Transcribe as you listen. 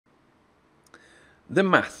The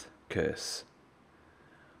Math Curse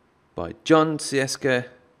by John Scieszka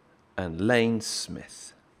and Lane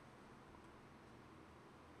Smith.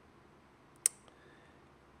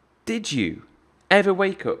 Did you ever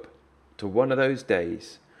wake up to one of those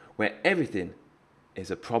days where everything is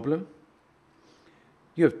a problem?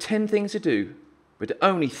 You have 10 things to do, but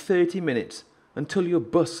only 30 minutes until your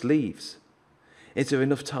bus leaves. Is there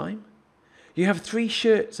enough time? You have 3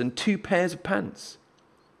 shirts and 2 pairs of pants.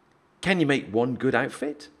 Can you make one good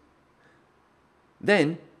outfit?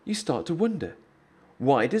 Then you start to wonder,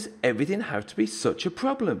 why does everything have to be such a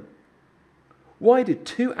problem? Why do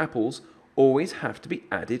 2 apples always have to be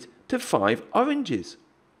added to 5 oranges?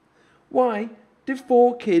 Why do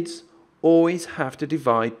 4 kids always have to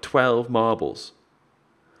divide 12 marbles?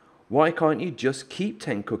 Why can't you just keep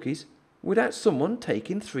 10 cookies without someone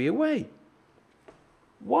taking 3 away?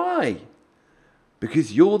 Why?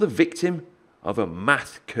 Because you're the victim of a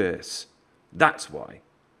math curse. That's why.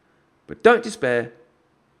 But don't despair.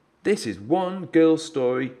 This is one girl's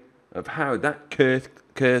story of how that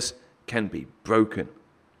curse can be broken.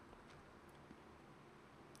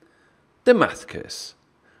 The Math Curse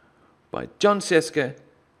by John Scieszka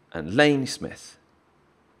and Lane Smith.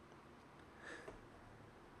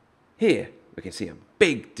 Here we can see a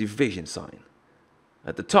big division sign.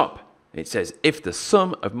 At the top it says, if the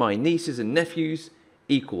sum of my nieces and nephews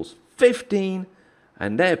equals 15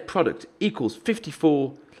 and their product equals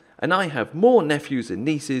 54 and I have more nephews than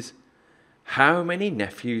nieces, how many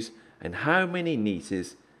nephews and how many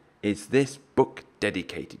nieces is this book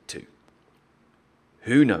dedicated to?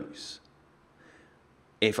 Who knows?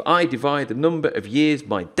 If I divide the number of years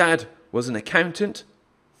my dad was an accountant,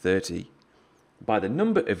 30, by the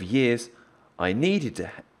number of years I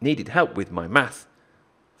needed help with my math,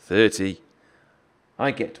 30, I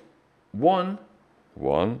get 1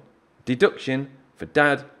 deduction for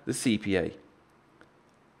dad, the CPA,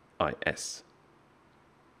 IS.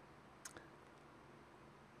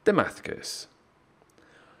 The Math Curse.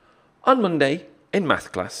 On Monday, in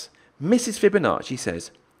math class, Mrs. Fibonacci says,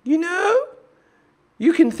 you know,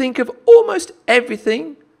 you can think of almost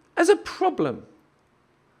everything as a problem.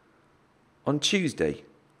 On Tuesday,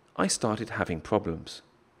 I started having problems.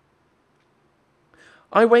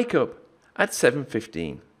 I wake up at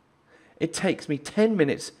 7:15. It takes me 10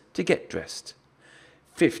 minutes to get dressed,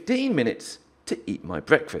 15 minutes to eat my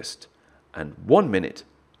breakfast, and 1 minute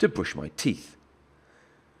to brush my teeth.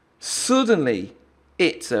 Suddenly,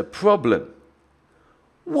 it's a problem.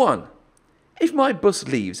 1. If my bus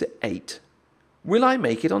leaves at 8, will I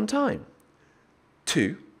make it on time?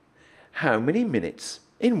 2. How many minutes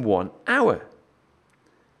in 1 hour?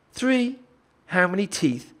 3. How many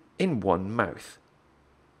teeth in 1 mouth?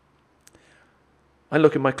 I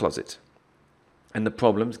look in my closet, and the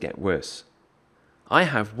problems get worse. I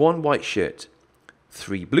have 1 white shirt,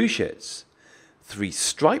 3 blue shirts, 3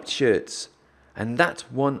 striped shirts, and that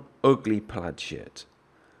 1 ugly plaid shirt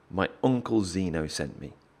my Uncle Zeno sent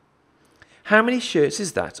me. How many shirts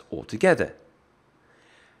is that altogether?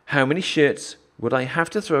 How many shirts would I have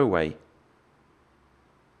to throw away?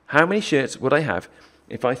 How many shirts would I have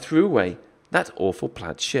if I threw away that awful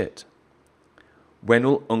plaid shirt? When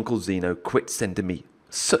will Uncle Zeno quit sending me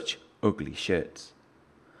such ugly shirts?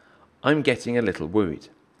 I'm getting a little worried.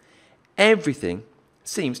 Everything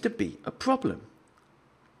seems to be a problem.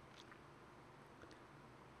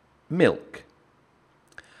 Milk.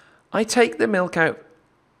 I take the milk out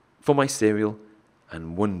for my cereal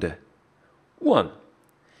and wonder. 1.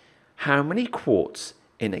 How many quarts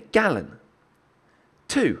in a gallon?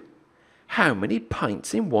 2. How many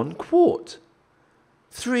pints in 1 quart?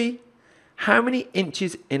 3. How many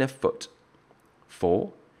inches in a foot?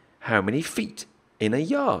 4. How many feet in a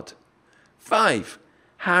yard? 5.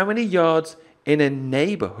 How many yards in a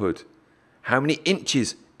neighbourhood? How many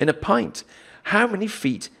inches in a pint? How many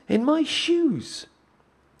feet in my shoes?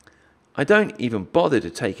 I don't even bother to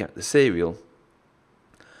take out the cereal.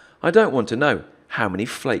 I don't want to know how many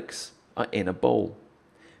flakes are in a bowl.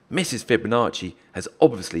 Mrs. Fibonacci has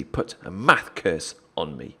obviously put a math curse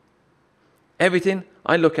on me. Everything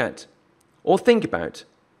I look at or think about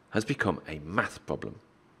has become a math problem.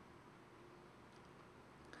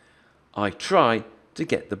 I try to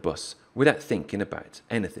get the bus without thinking about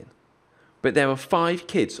anything, but there are 5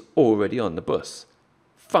 kids already on the bus.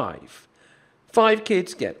 5. 5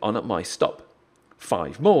 kids get on at my stop.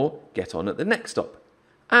 5 more get on at the next stop.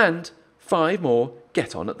 And 5 more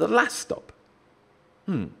get on at the last stop.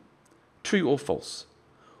 True or false?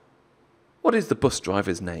 What is the bus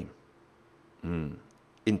driver's name?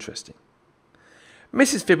 Interesting.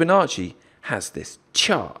 Mrs. Fibonacci has this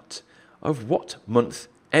chart of what month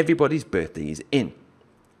everybody's birthday is in.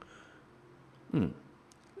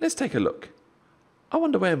 let's take a look. I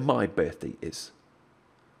wonder where my birthday is.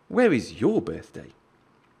 Where is your birthday?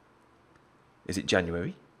 Is it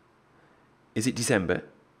January? Is it December?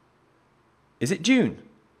 Is it June?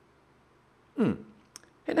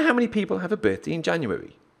 And how many people have a birthday in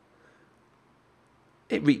January?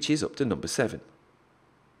 It reaches up to number 7.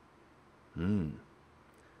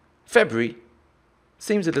 February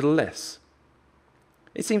seems a little less.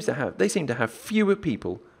 They seem to have fewer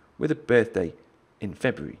people with a birthday in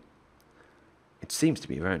February. It seems to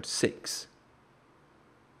be around 6.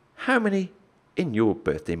 How many in your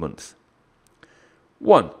birthday month?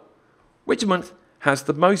 1. Which month has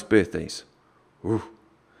the most birthdays?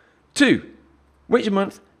 2. Which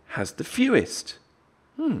month has the fewest?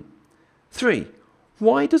 3.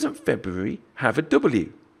 Why doesn't February have a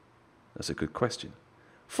W? That's a good question.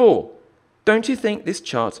 4. Don't you think this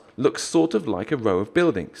chart looks sort of like a row of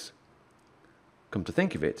buildings? Come to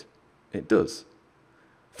think of it, it does.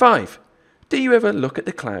 5. Do you ever look at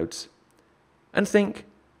the clouds and think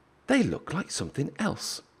they look like something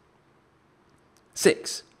else?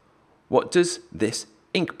 6. What does this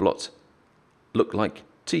ink blot look like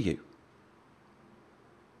to you?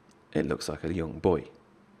 It looks like a young boy,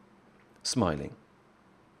 smiling.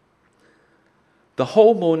 The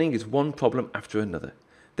whole morning is one problem after another.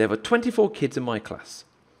 There are 24 kids in my class.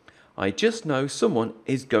 I just know someone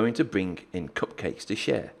is going to bring in cupcakes to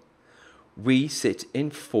share. We sit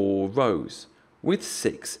in 4 rows with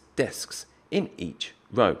 6 desks in each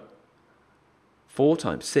row. 4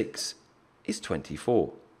 times 6 is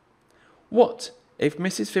 24. What if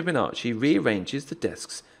Mrs. Fibonacci rearranges the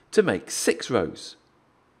desks to make 6 rows?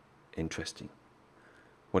 Interesting.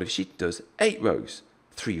 What if she does 8 rows,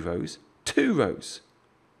 3 rows, 2 rows?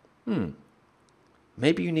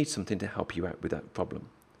 Maybe you need something to help you out with that problem.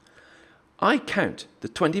 I count the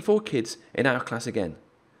 24 kids in our class again.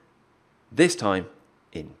 This time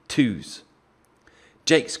in 2s.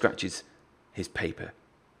 Jake scratches his paper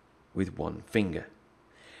with 1 finger.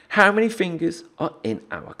 How many fingers are in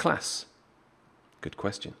our class? Good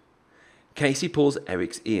question. Casey pulls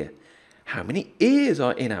Eric's ear. How many ears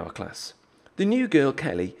are in our class? The new girl,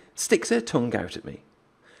 Kelly, sticks her tongue out at me.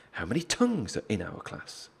 How many tongues are in our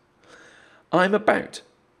class? I'm about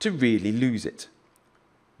to really lose it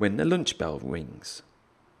when the lunch bell rings.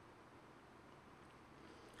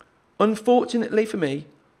 Unfortunately for me,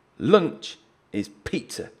 lunch is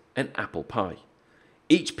pizza and apple pie.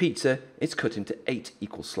 Each pizza is cut into 8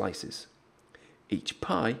 equal slices. Each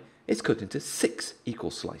pie is cut into 6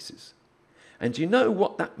 equal slices. And do you know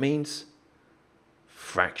what that means?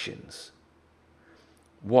 Fractions.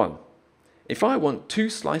 1. If I want 2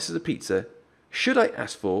 slices of pizza, should I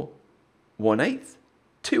ask for 1/8,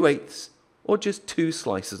 2/8, or just 2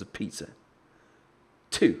 slices of pizza?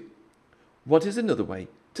 2. What is another way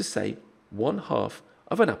to say 1/2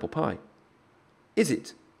 of an apple pie? Is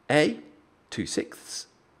it A, 2/6,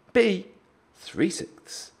 B,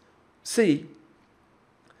 3/6, C,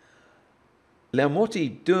 la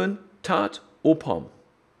moitié d'une tarte aux pommes?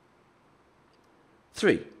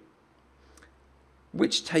 3.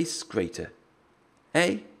 Which tastes greater?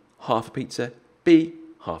 A, half a pizza, B,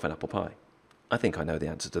 half an apple pie. I think I know the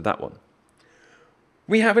answer to that one.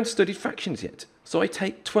 We haven't studied fractions yet, so I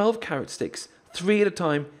take 12 carrot sticks, 3 at a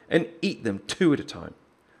time, and eat them 2 at a time.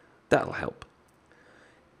 That'll help.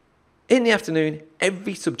 In the afternoon,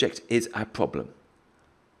 every subject is a problem.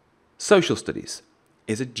 Social studies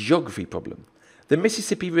is a geography problem. The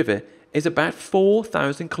Mississippi River is about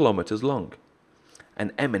 4,000 kilometers long.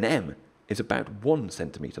 An M&M is about 1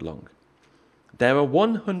 centimeter long. There are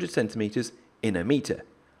 100 centimeters in a meter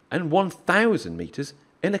and 1,000 meters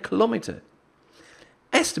in a kilometer.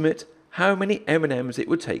 Estimate how many M&Ms it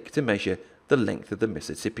would take to measure the length of the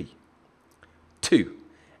Mississippi. 2.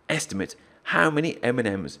 Estimate how many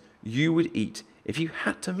M&Ms you would eat if you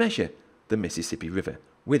had to measure the Mississippi River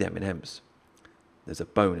with M&Ms. There's a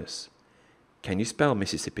bonus. Can you spell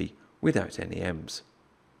Mississippi without any M's?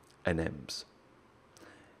 And M's.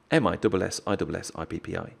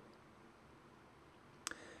 M-I-S-S-I-S-S-I-P-P-I.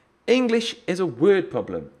 English is a word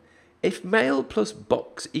problem. If mail plus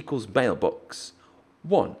box equals mailbox,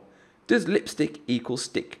 1. Does lipstick equal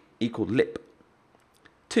stick equal lip?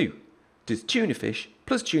 2. Does tuna fish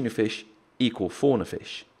plus tuna fish equal fauna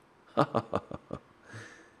fish?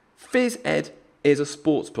 Phys ed is a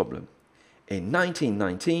sports problem. In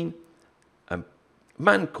 1919, a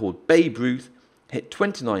man called Babe Ruth hit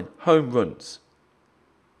 29 home runs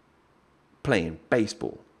playing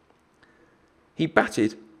baseball. He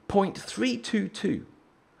batted .322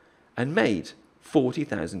 and made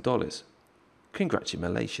 $40,000.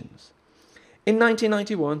 Congratulations. In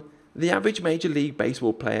 1991, the average Major League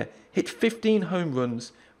Baseball player hit 15 home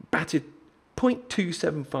runs, batted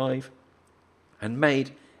 .275 and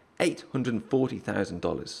made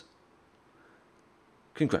 $840,000.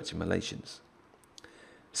 Congratulations.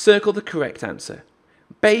 Circle the correct answer.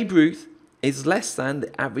 Babe Ruth is less than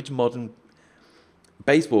the average modern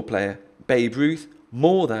baseball player. Babe Ruth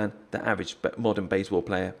more than the average modern baseball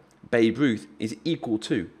player. Babe Ruth is equal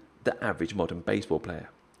to the average modern baseball player.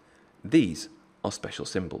 These are special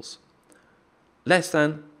symbols. Less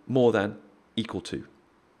than, more than, equal to.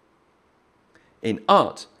 In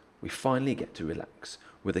art, we finally get to relax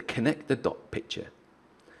with a connect the dot picture.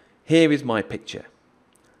 Here is my picture.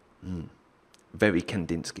 Very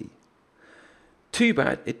Kandinsky. Too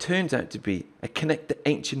bad it turns out to be a connect the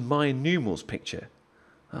ancient Mayan numerals picture.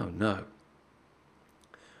 Oh no.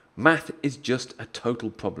 Math is just a total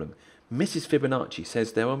problem. Mrs. Fibonacci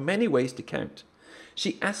says there are many ways to count.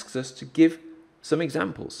 She asks us to give some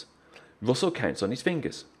examples. Russell counts on his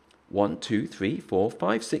fingers. 1, 2, 3, 4,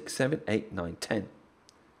 5, 6, 7, 8, 9, 10.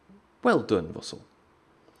 Well done, Russell.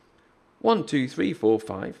 1, 2, 3, 4,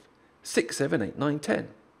 5, 6, 7, 8, 9, 10.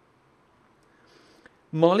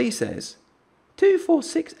 Molly says 2, 4,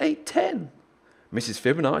 6, 8, 10. Mrs.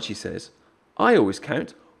 Fibonacci says, I always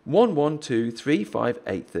count 1, 1, 2, 3, 5,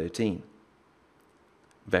 8, 13.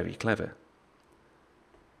 Very clever.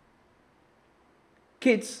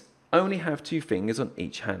 Kids only have 2 fingers on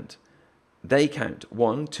each hand. They count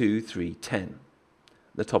 1, 2, 3, 10.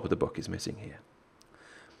 The top of the book is missing here.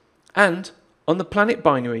 And on the planet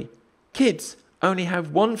binary, kids only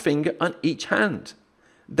have 1 finger on each hand.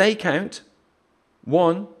 They count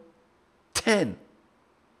 1, 10.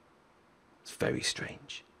 It's very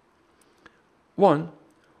strange. 1.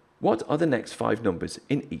 What are the next 5 numbers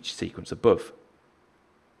in each sequence above?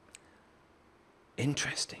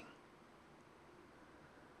 Interesting.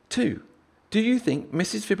 2. Do you think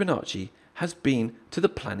Mrs. Fibonacci has been to the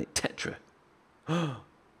planet Tetra?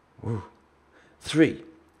 3.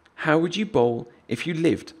 How would you bowl if you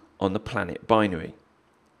lived on the planet binary?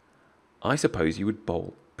 I suppose you would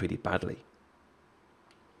bowl pretty badly.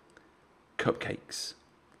 Cupcakes.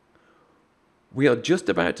 We are just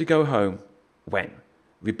about to go home when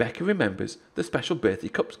Rebecca remembers the special birthday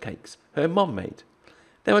cupcakes her mom made.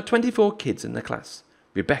 There are 24 kids in the class.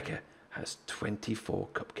 Rebecca has 24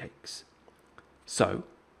 cupcakes. So,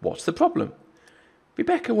 what's the problem?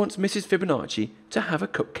 Rebecca wants Mrs. Fibonacci to have a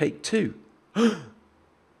cupcake too.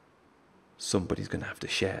 Somebody's going to have to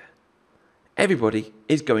share. Everybody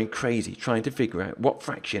is going crazy trying to figure out what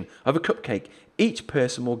fraction of a cupcake each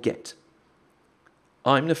person will get.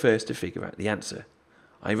 I'm the first to figure out the answer.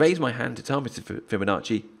 I raise my hand to tell Mrs.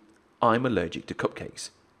 Fibonacci, I'm allergic to cupcakes.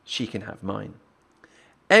 She can have mine.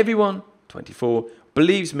 Everyone, 24,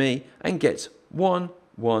 believes me and gets 1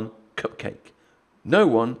 cupcake. No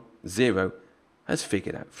one, 0, has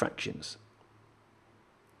figured out fractions.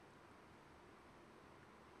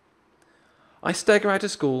 I stagger out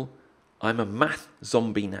of school. I'm a math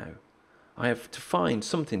zombie now. I have to find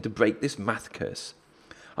something to break this math curse.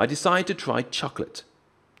 I decide to try chocolate.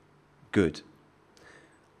 Good.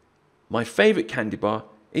 My favourite candy bar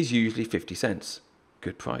is usually 50 cents.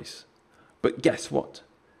 Good price. But guess what?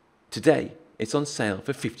 Today it's on sale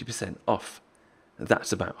for 50% off.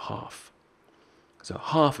 That's about half. So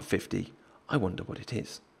half of 50, I wonder what it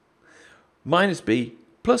is. Minus b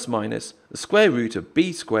plus minus the square root of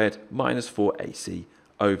b squared minus 4ac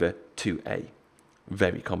over 2a.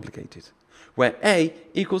 Very complicated. Where a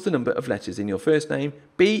equals the number of letters in your first name,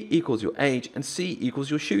 b equals your age, and c equals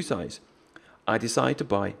your shoe size. I decide to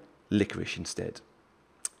buy licorice instead.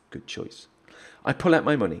 Good choice. I pull out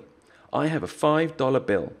my money. I have a $5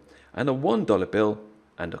 bill and a $1 bill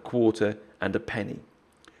and a quarter and a penny.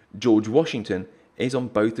 George Washington is on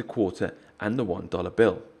both the quarter and the $1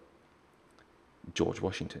 bill. George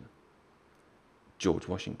Washington. George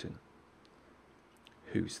Washington.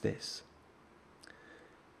 Who's this?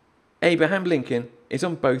 Abraham Lincoln is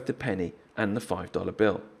on both the penny and the $5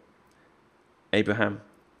 bill. Abraham.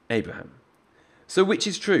 So which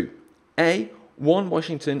is true? A, 1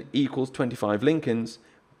 Washington equals 25 Lincolns.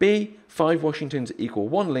 B, 5 Washingtons equal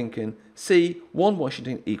 1 Lincoln. C, 1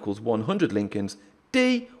 Washington equals 100 Lincolns.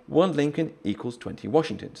 D, 1 Lincoln equals 20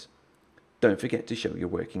 Washingtons. Don't forget to show you're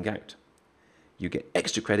working out. You get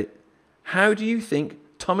extra credit. How do you think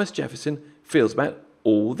Thomas Jefferson feels about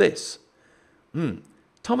all this?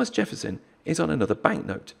 Thomas Jefferson is on another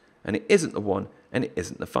banknote, and it isn't the 1 and it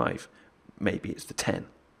isn't the 5. Maybe it's the 10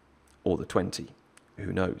 or the 20.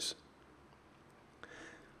 Who knows?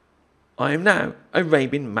 I am now a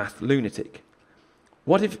raving math lunatic.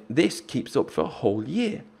 What if this keeps up for a whole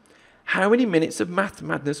year? How many minutes of math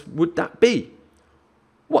madness would that be?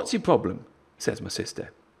 What's your problem? Says my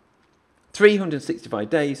sister. 365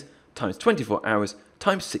 days times 24 hours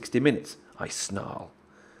times 60 minutes, I snarl.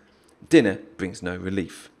 Dinner brings no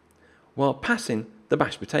relief. While passing the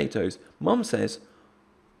mashed potatoes, Mum says,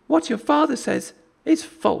 "What your father says is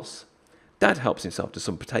false." Dad helps himself to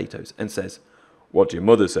some potatoes and says, "What your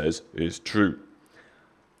mother says is true."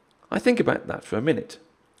 I think about that for a minute.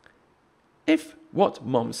 If what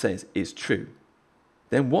Mum says is true,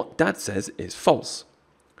 then what Dad says is false.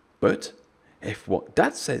 But if what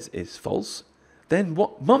Dad says is false, then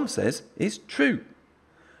what Mum says is true.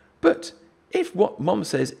 But if what Mum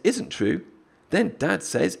says isn't true, then Dad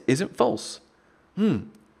says isn't false.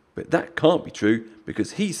 But that can't be true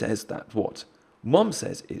because he says that what Mum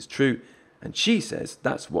says is true and she says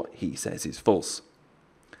that's what he says is false.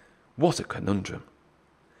 What a conundrum.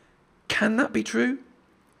 Can that be true?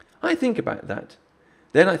 I think about that.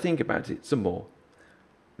 Then I think about it some more.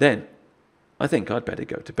 Then I think I'd better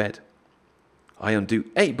go to bed. I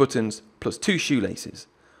undo 8 buttons plus 2 shoelaces.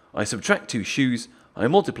 I subtract 2 shoes. I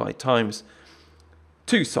multiply times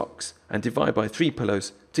 2 socks and divide by 3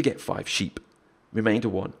 pillows to get 5 sheep. Remainder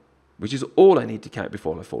 1, which is all I need to count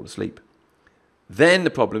before I fall asleep. Then the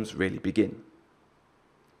problems really begin.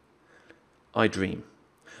 I dream.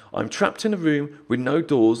 I'm trapped in a room with no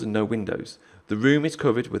doors and no windows. The room is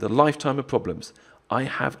covered with a lifetime of problems. I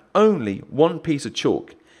have only one piece of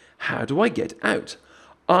chalk. How do I get out?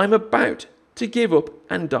 I'm about to give up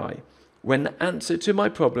and die when the answer to my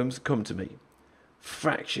problems come to me.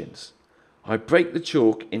 Fractions. I break the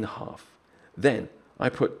chalk in half. Then I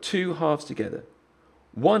put 2 halves together.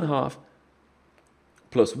 1 half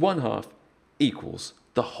plus 1 half equals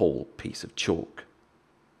the whole piece of chalk.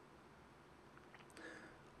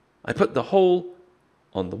 I put the hole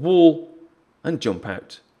on the wall and jump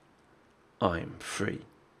out. I'm free.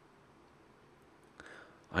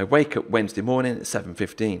 I wake up Wednesday morning at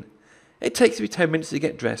 7:15. It takes me 10 minutes to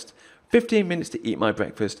get dressed, 15 minutes to eat my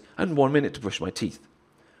breakfast, and 1 minute to brush my teeth.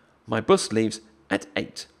 My bus leaves at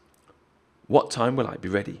 8. What time will I be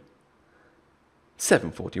ready?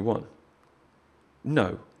 7:41.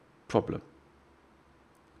 No problem.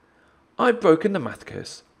 I've broken the math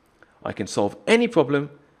curse. I can solve any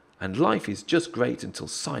problem, and life is just great until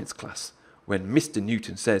science class, when Mr.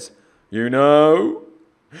 Newton says, "You know,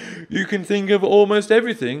 you can think of almost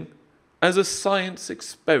everything as a science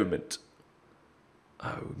experiment."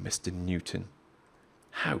 Oh, Mr. Newton,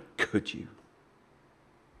 how could you?